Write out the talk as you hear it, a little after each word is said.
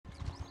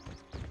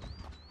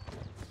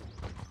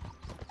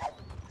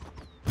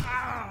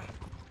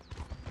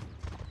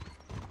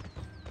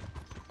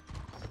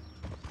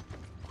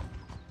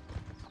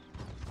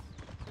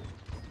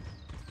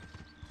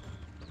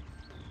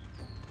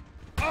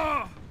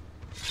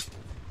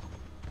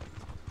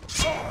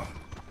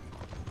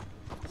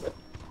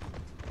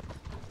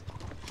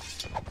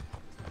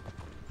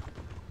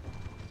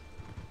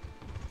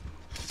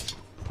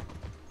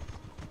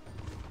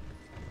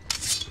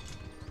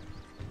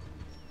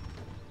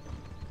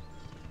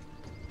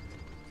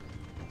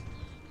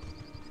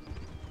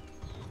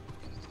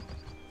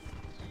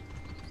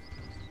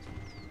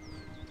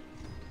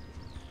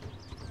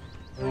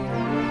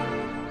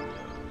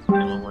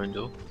Anyone want to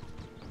do?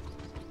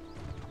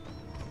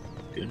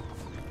 Good.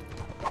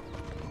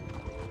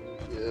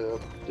 Yeah,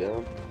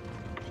 down.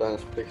 Trying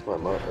to fix my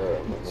mouth.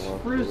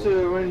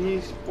 Frieza when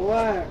he's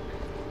black.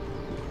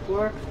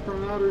 Black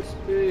from outer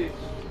space.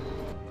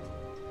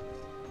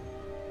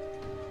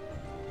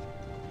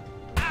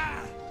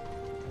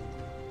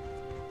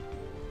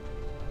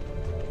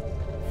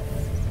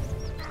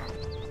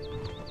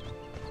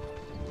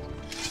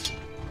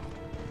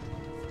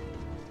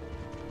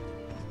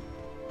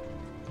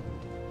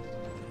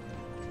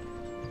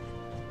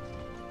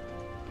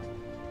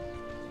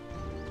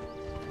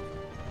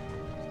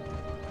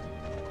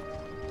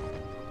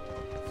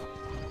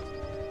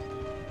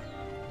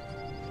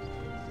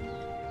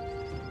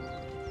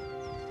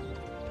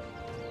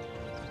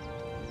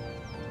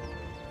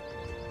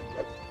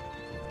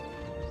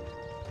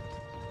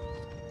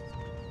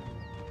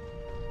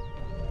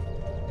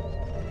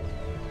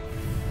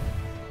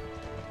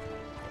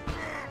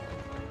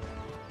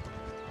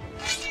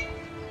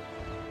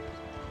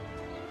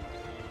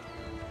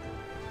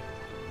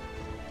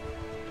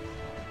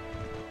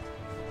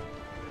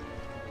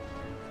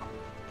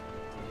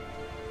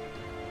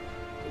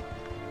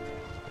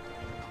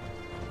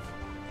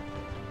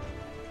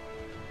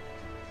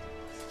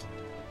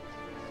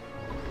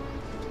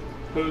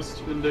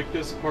 Post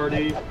Vindictus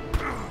party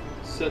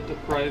set to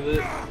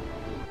private.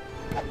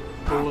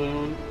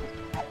 Balloon.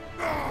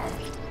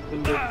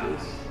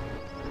 Vindictus.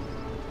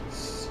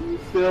 So you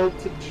failed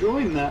to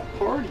join that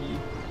party.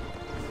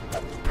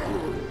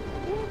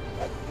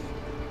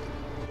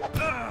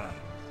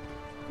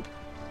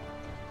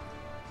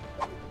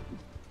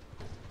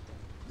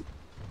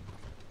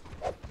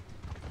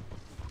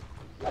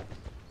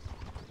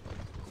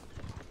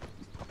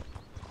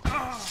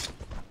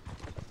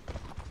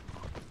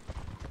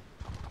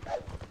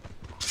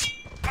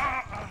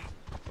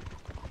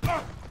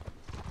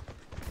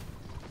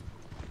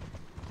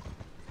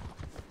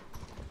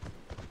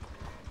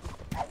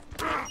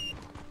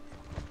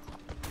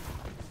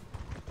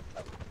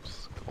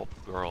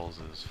 Girls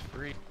is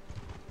free.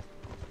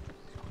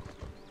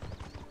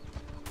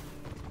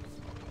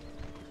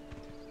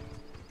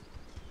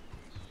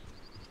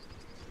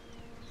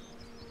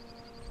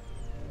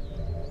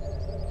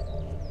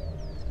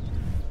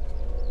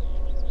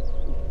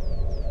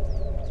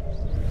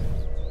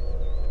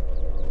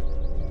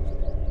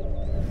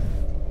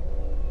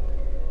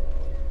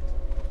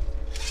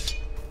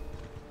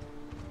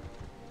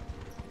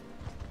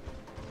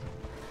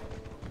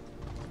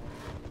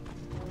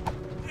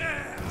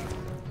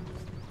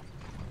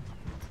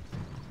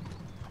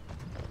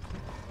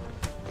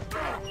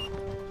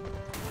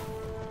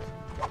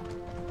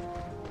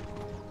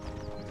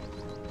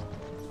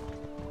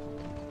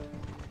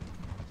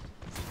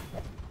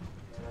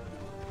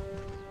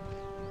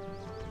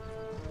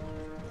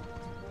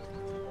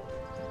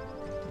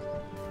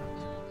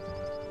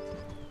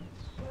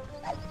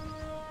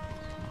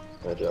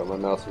 Hey Joe, my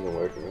mouse isn't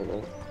working right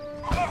now.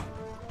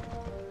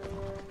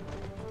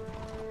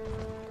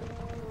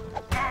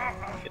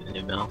 Get a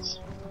new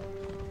mouse.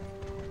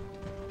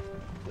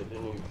 They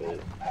didn't even pay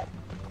it.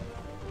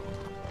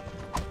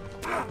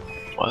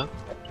 What?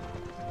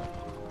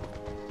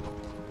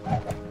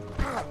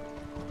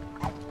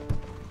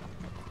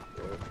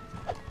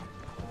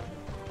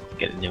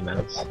 Get a new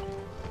mouse.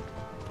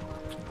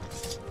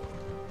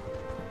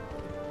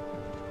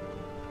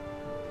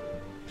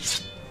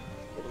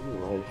 Get a new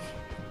life.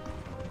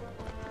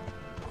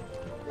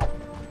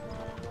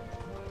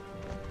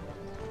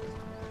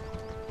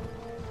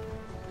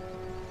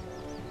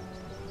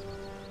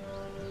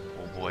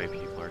 Oh boy,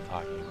 people are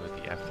talking about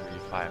the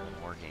F-35 in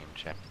War Game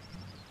Check.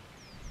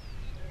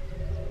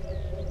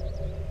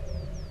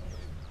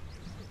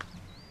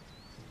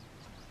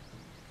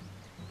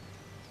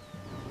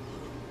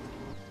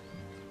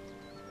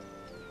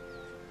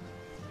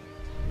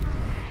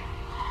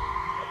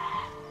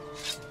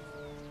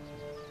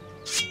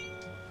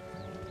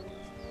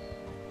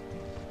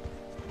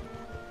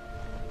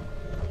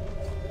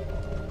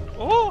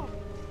 Oh!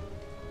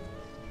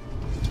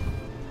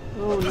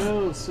 Oh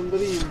no,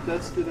 somebody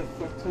invested a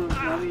fuck ton of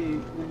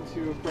money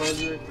into a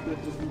project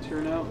that didn't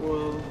turn out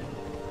well.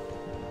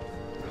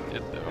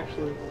 Did though.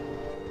 Actually,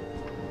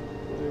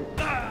 like,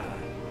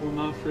 well,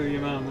 not for the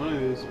amount of money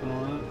they spent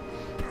on it.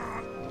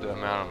 The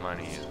amount of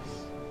money is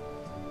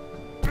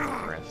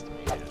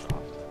overestimated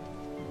often.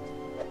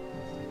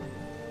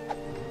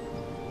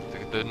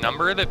 The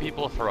number that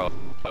people throw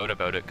out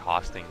about it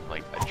costing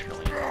like $1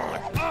 trillion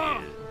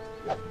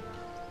is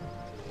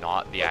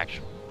not the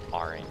actual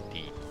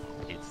R&D.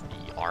 It's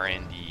the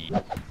R&D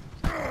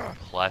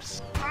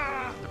plus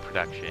the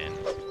production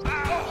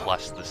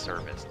plus the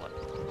service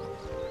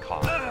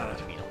cost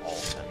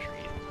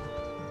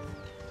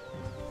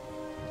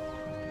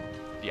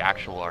the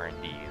actual R&D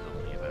is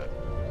only about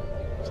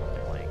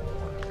something like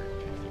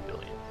 450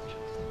 billion, which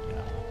is, you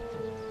know,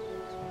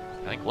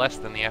 I think less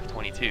than the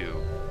F-22.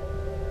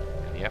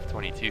 And the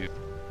F-22 is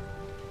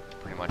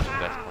pretty much the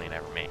best plane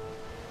ever made,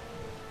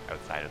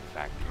 outside of the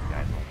fact that you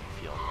guys only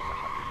feel like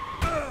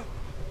 100.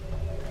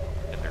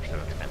 And they're so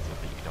expensive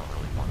that you don't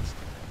really want to stick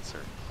them in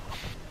service.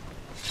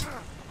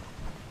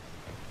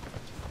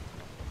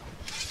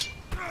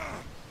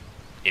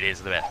 It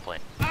is the best plane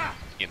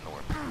in the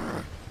world.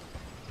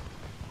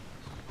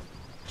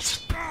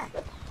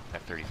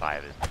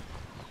 F-35 is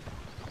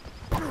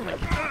like a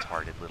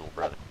retarded little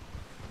brother.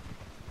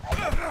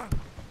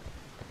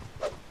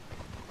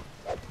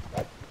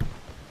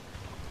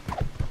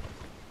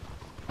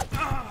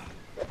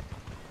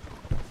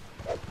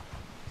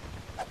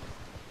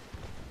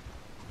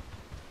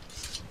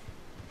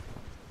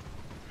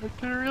 It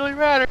didn't really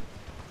matter.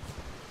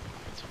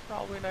 It's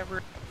probably never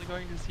really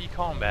going to see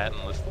combat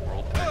unless the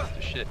world turns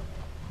to shit.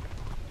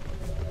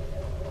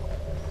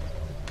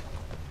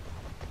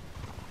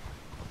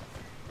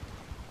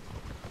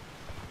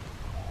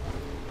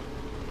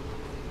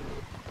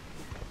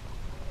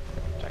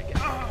 Which I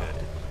guess I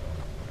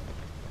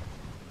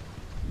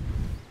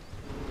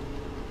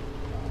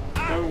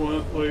could. I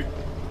want like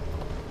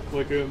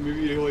a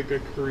maybe like a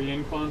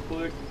Korean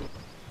conflict.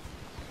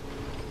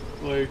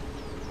 Like,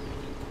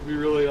 it'd be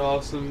really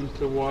awesome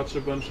to watch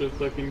a bunch of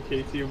fucking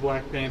KT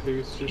Black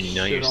Panthers just You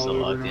know shit you're all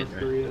still over logged in, North right?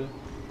 Korea.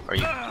 Or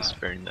you can just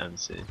burn the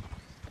MC.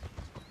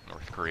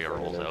 North Korea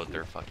rolls out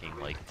their fucking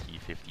like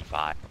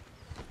T-55.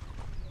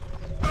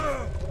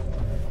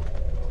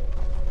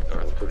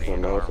 North Puts my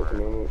Korean mouse at the armor.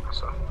 moment.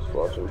 Just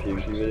watching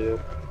PvP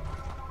video.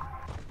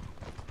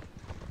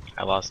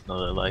 I lost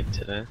another leg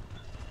today.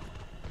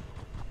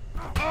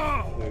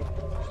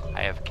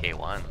 I have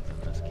K1s in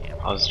this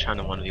camp. I was trying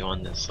to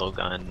 1v1 this slow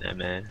guy in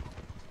MA,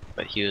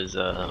 but he was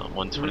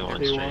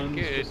 121 strength.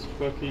 K1's just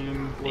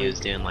fucking He was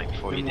like doing like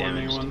 40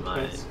 damage to M1A1 my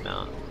test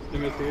mount,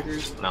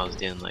 imitators. and I was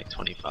doing like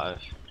 25.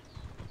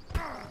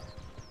 You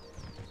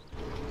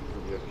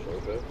have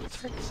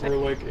a show Or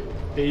like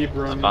I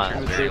Abram bought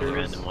a very imitators,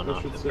 random one I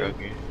off should the say.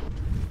 broker.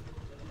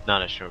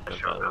 Not a short bow,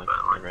 but like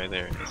a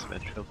regular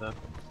asymmetrical bow.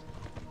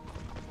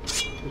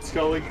 It's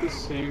got like the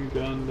same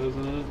gun,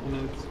 doesn't it?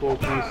 And it's both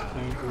these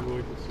tanks have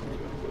like the same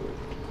gun,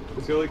 but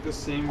it's got like the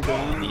same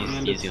gun He's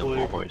and it's using a full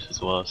like horse as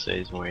well, so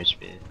he's more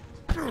HP.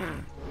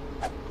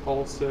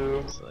 also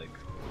It's like,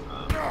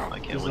 I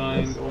can't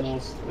win designed this,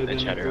 almost I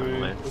try to run identically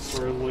away. as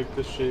far as like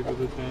the shape of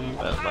the tank.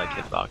 But like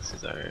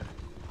hitboxes are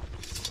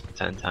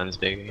 10 times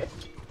bigger.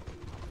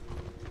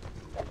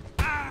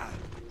 I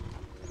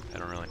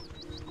don't really.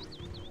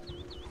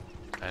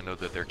 I know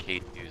that their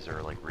K2s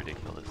are like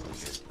ridiculously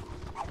good.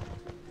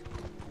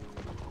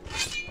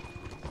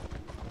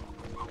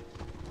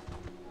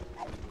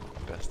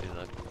 Best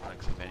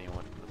electronics of anyone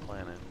on the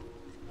planet.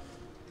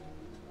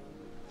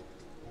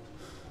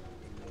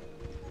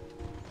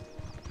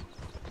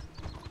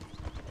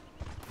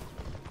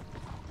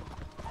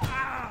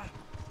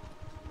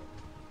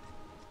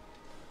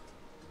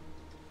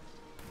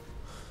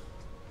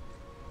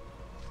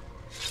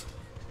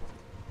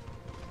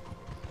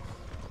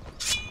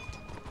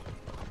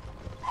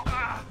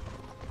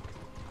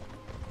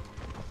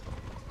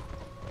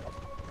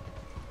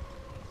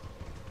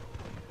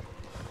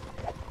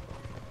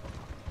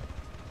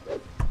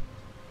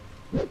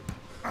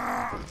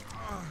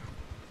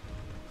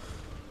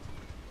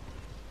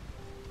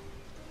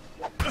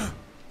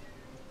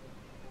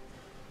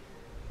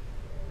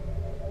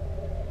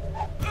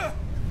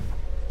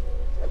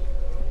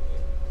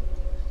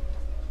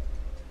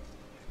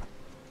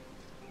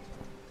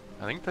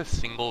 I think the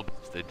single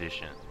best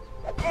addition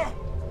to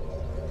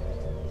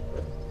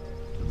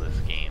this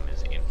game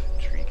is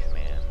Infantry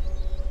Command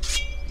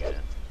Unit.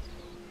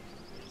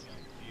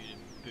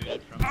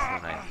 Booted from It's so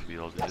nice to be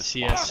able to just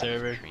CS spawn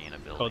server infantry in a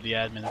building called the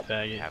admin and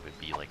faggot. have it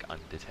be like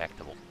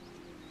undetectable.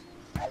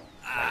 By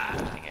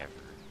anything ever.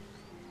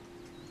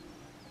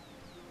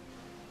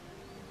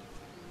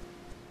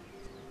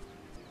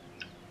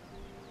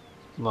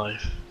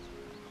 Life.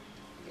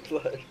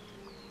 Like,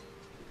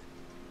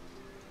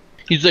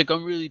 He's like,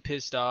 I'm really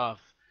pissed off.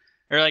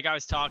 Or like I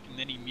was talking,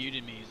 then he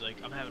muted me. He's like,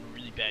 I'm having a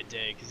really bad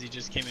day because he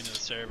just came into the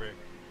server.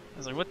 I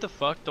was like, what the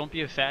fuck? Don't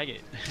be a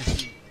faggot.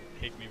 He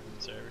kicked me from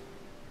the server.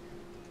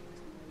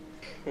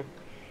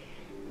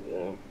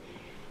 yeah.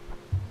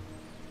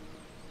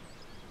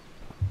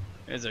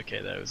 It was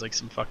okay though. It was like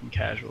some fucking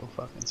casual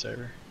fucking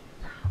server.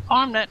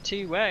 I'm not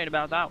too worried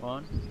about that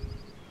one.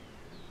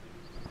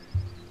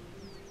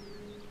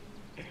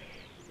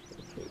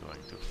 I'm going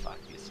to fuck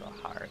you so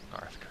hard,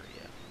 North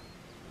Korea.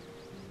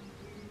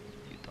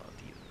 You don't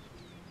even.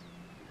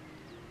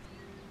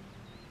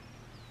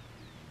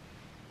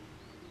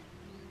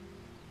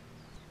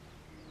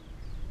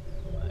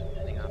 I'm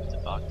heading off to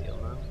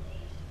Bogdale now.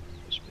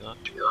 Wish me luck.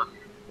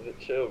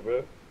 Chill,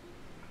 bro.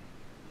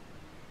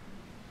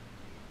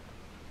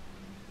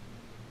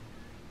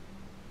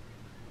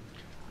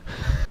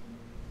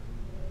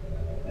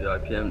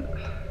 Have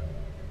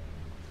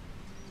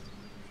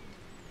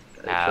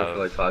Yeah, for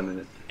like 5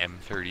 minutes.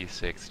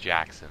 M36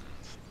 Jacksons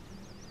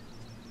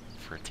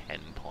for 10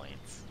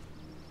 points.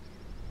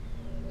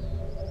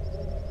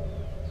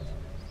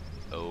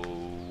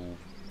 Oh,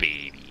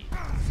 baby.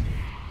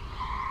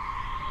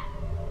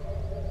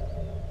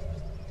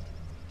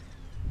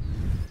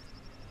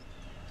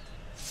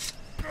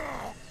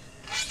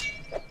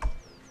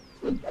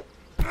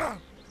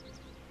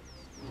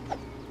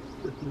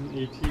 Freaking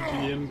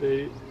ATGM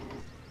bait.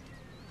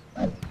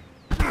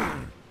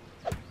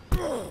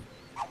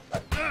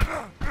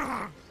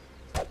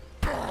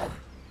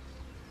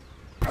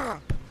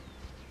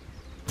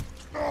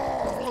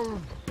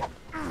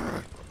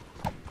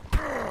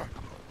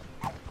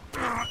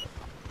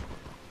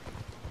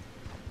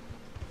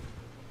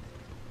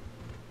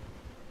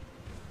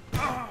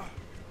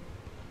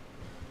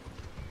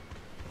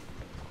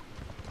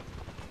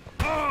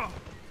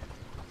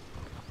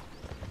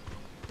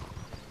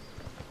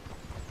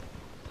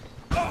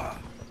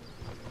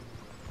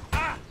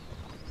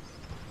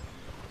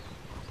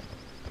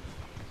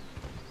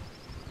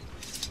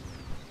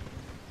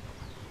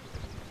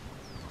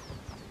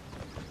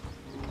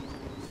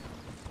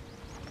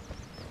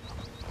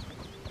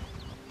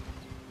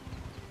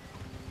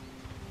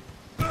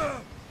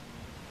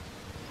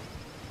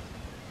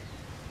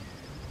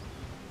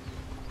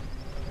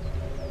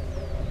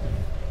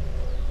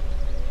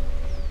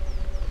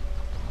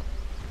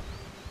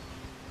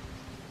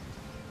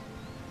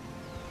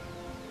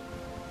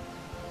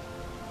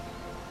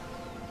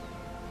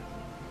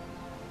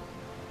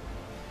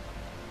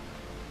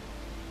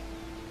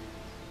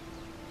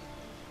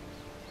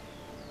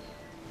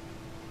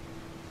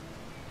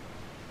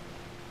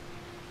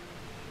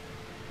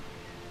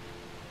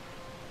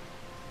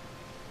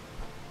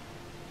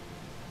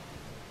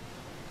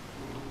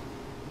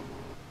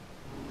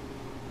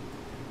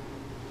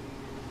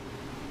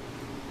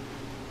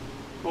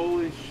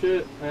 Holy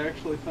shit, I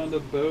actually found a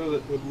bow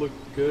that would look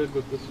good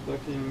with this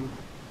fucking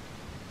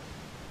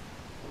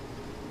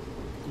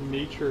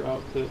nature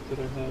outfit that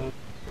I had.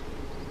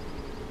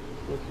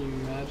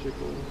 Fucking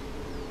magical.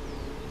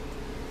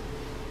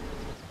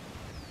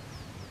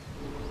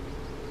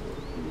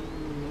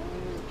 Fucking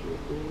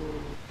magical.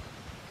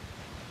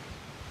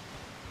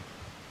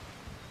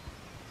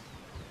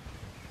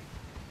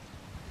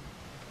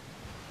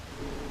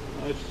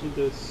 I just need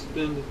to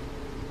spend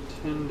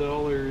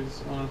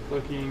 $10 on a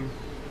fucking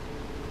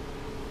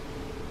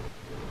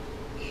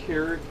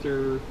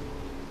character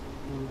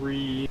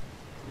re-sculpting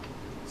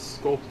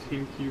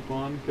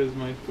coupon because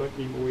my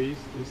fucking waist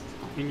is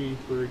tiny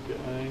for a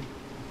guy.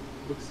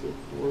 Looks so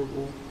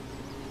horrible.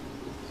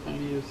 The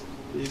tiniest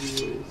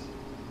baby waist.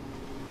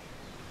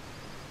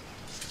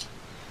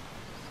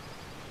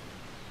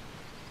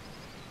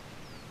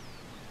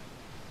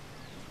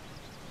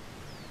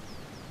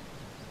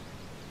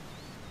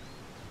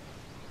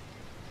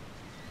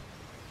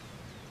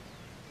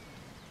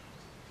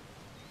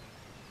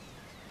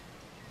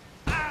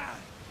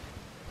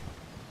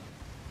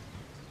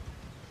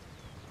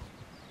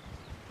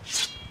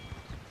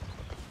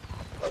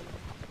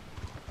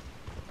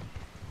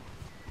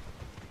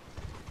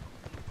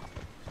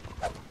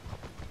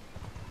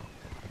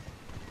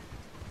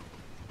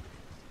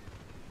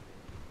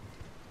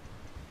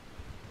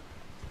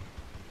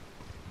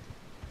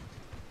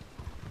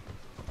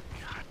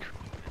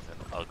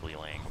 Ugly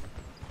Lang.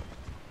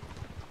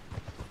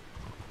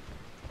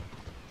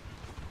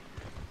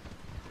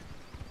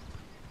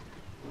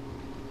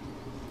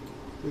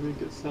 They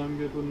make it sound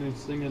good when they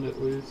sing it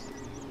at least.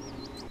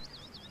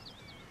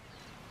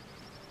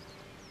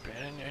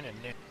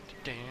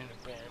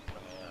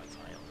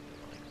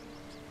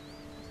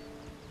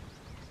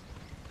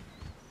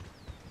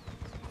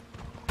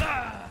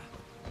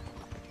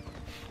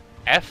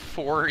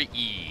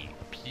 F4E.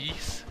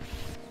 Peace.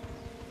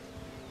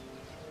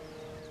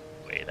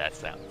 Wait, that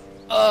sounds.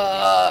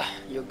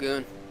 Yo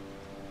goon.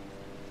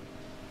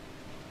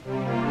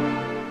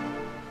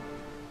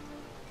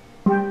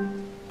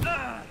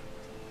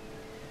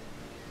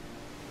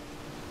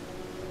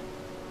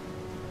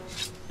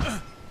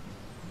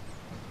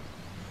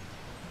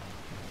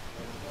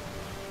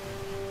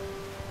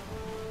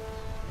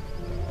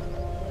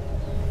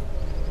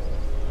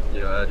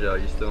 Yo, Agile,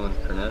 you still in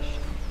Cornish?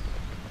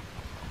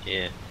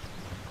 Yeah.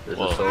 There's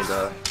Whoa. a soul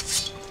guy.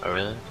 Oh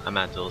really? I'm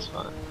at Dual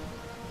Spot.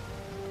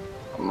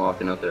 I'm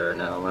walking up there right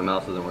now. My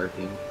mouse isn't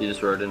working. He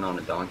just rode in on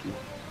a donkey.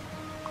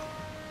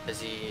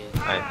 Is he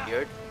Hi.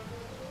 weird?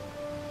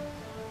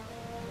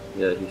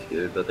 Yeah, he's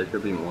good, but there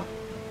could be more.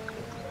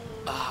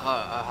 I'll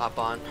hop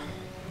on.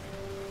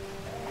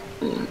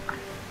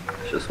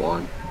 It's just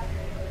one.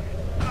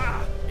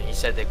 He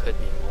said there could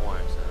be more,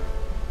 so.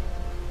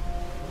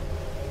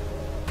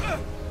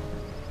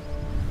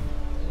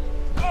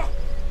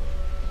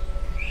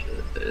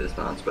 Shit, this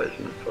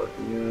non-spiking is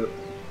fucking you up.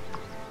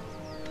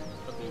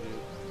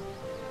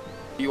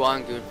 You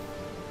on, goon?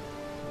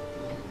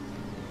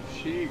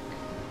 Chic.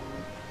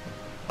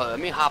 Let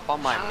me hop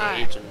on my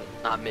mage and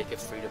not make it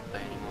free to play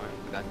anymore.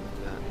 We got to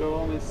do that. Go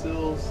on my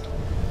sills.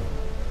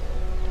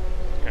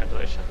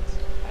 Congratulations.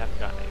 I haven't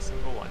gotten a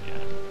single one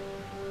yet.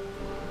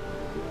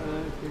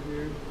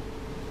 figured.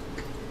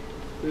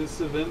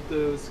 This event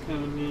though is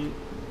kind of neat.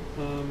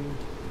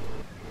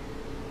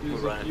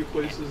 There's a few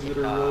places that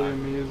are really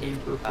amazing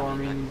for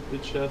farming the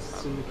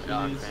chests and the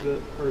keys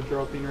that are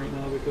dropping right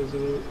now because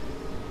of it.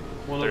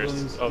 One of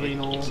them's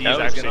anal. The keys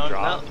actually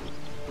drop.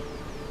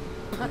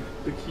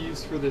 The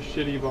keys for the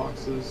shitty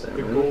boxes,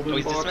 the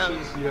golden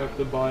boxes, you have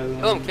to buy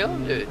them. Oh, kill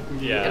him, dude.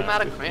 Yeah. Get him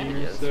out of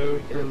cran, yes. So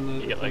from the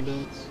You get like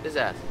his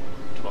ass.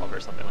 12 or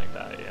something like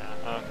that, yeah.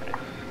 Okay.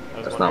 I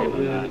was That's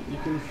wondering not about Yeah, that. you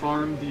can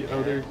farm the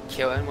other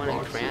Kill anyone in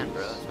boxes cran,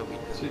 bro. That's what we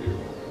do. too.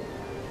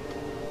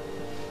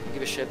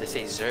 Give a shit if they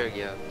say Zerg,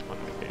 yo.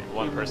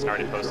 One person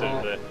already posted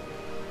Drop. in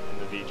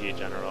the VG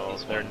general.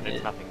 He's It's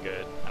running. nothing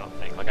good. I don't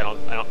think. Like I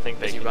don't think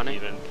they Is he can running?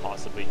 even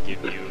possibly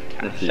give you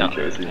cash He type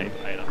chose you.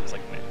 items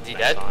like Is he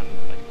next dead? on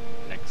like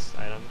next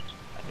item.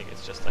 I think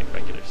it's just like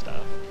regular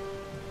stuff.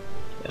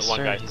 Yes, The one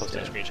sir, guy he's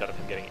posted a dead. screenshot of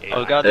him getting 8.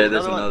 Oh god, Hey,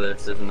 there's another one.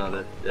 There's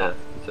another. Yeah,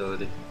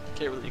 utility.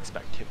 Can't really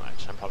expect too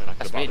much. I'm probably not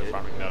That's gonna me,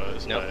 bother dude. farming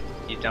those, Nope,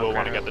 you but don't we'll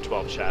want to cran get the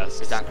 12 chests.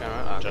 He's down cran,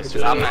 right? Just Okay.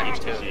 for I'm the at you, each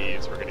too.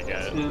 keys we're gonna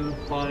get. 10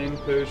 flying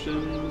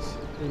potions,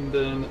 and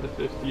then a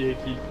 50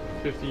 AP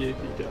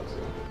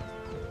capsule.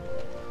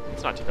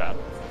 It's not too bad.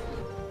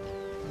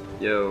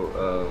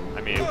 Yo,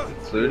 I mean,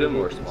 loot him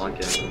or spawn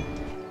him?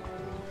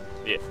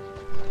 yeah.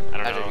 I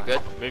don't Andrew, know. you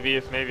good? Maybe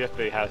if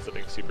they have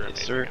something super Yes,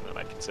 amazing, sir. and then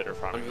I'd consider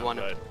farming What do you them, want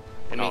but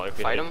to- in want all me to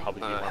likelihood, fight it'd him?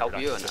 probably be more Help you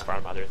or productive to no?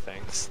 farm other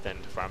things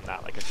than to farm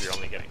that. Like if you're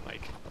only getting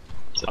like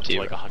It's up to to you.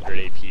 like 100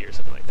 AP or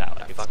something like that, like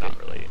Yeah, it's fuck not it.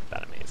 really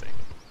that amazing.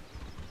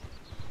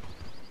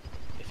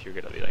 If you're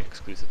gonna be like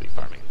exclusively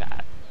farming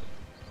that.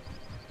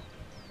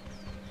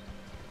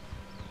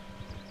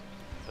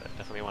 But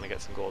definitely want to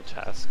get some gold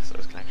chests, because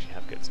those can actually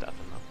have good stuff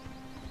in them.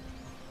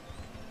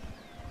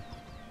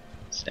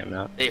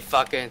 Stamina.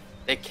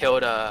 They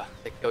killed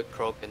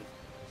Croak and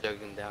Zerged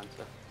him down,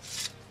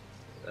 so.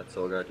 That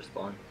soul guy just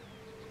spawned.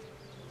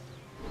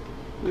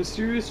 The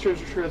mysterious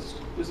treasure chest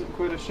isn't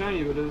quite as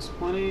shiny, but it has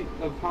plenty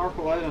of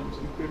powerful items,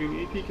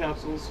 including AP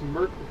capsules,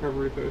 Merc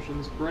recovery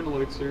potions, burn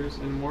elixirs,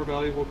 and more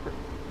valuable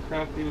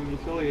crafting and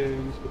utility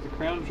items. But the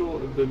crown jewel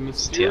of the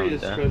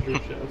mysterious down. treasure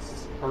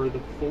chests are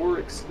the 4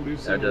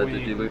 exclusive Did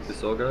you loot wings. the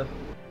soul guy?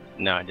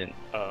 No, I didn't.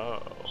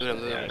 Oh. Loot him,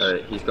 loot him. Yeah.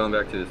 Alright, he's going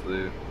back to his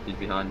loot. He's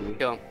behind you.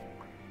 Kill him.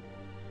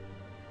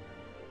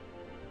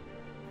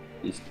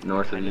 He's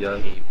north of Kind you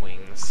of guys. hate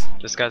wings.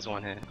 This guy's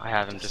one hit. I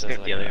have him. Just as pick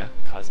like the other a guy.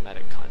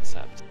 cosmetic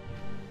concept.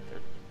 They're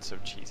so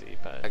cheesy,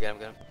 but I get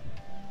him,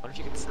 I wonder if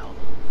you can sell them.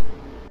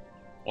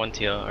 One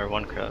teal or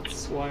one crab.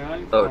 That's why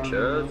I'm Oh, farming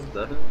Cheraz? them. Is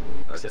that him?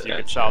 Because if Okay. you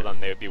could sell them,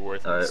 they would be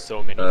worth Alright,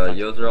 so many fucking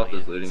Yozerov is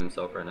millions. looting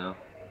himself right now.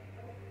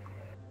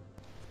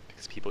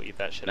 Because people eat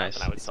that shit Nice.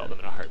 up, and I would sell them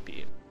in a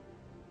heartbeat.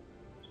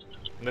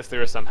 Unless they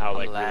were somehow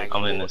like really lagging.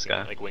 I'm in cool this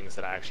looking, guy. like wings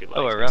that I actually like.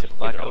 Oh, a but rough typically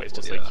black they're always opal,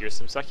 just yeah. like, here's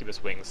some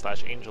succubus wings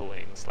 / angel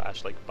wings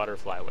 / like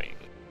butterfly wing.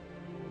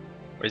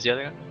 Where's the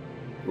other guy?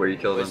 Where you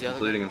killed Where's him, the he's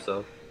other looting guy?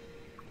 himself.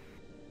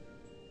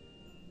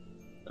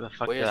 Where the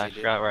fuck Where did is I he, dude?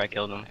 forgot where I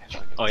killed him? I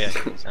fucking Oh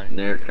yeah, sorry.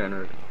 Near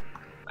Cranor.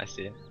 I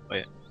see it.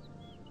 Wait.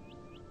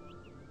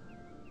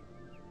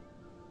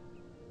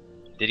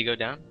 Did he go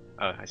down?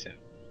 Oh, I see him.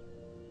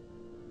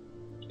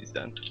 He's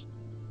done.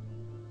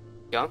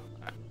 Kill him?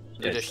 Alright.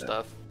 Do Yes, their sir.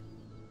 stuff.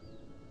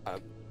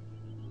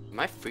 Am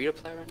I free to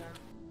play right now?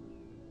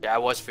 Yeah, I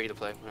was free to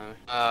play.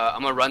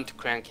 I'm gonna run to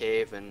Cran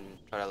Cave and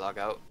try to log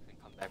out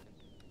and come back.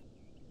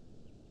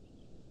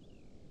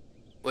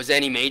 Was there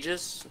any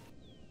mages?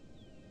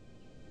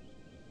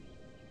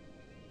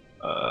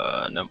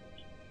 Nope.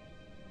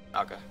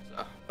 Okay,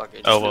 so fuck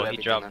it. Oh just well, loot he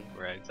everything dropped then.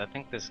 regs. I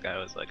think this guy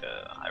was like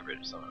a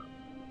hybrid or something.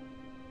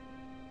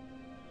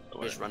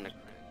 But Just whatever. run to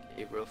Cran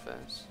Cave real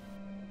fast.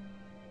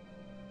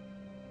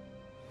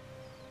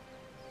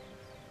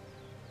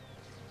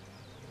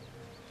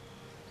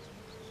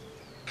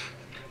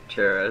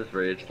 Cheraz,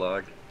 rage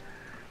log.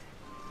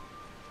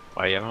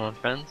 Why you everyone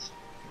friends?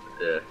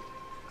 Yeah.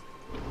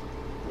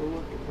 Oh,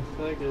 look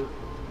at the faggot.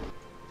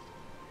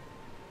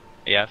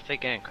 Yeah, if they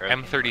gank Croak.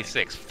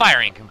 M36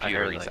 firing I computers.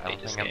 heard, like, I don't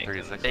they just think ganked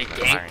M36. him. They is a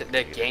firing ganked.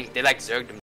 They computer. ganked. They like Zerged him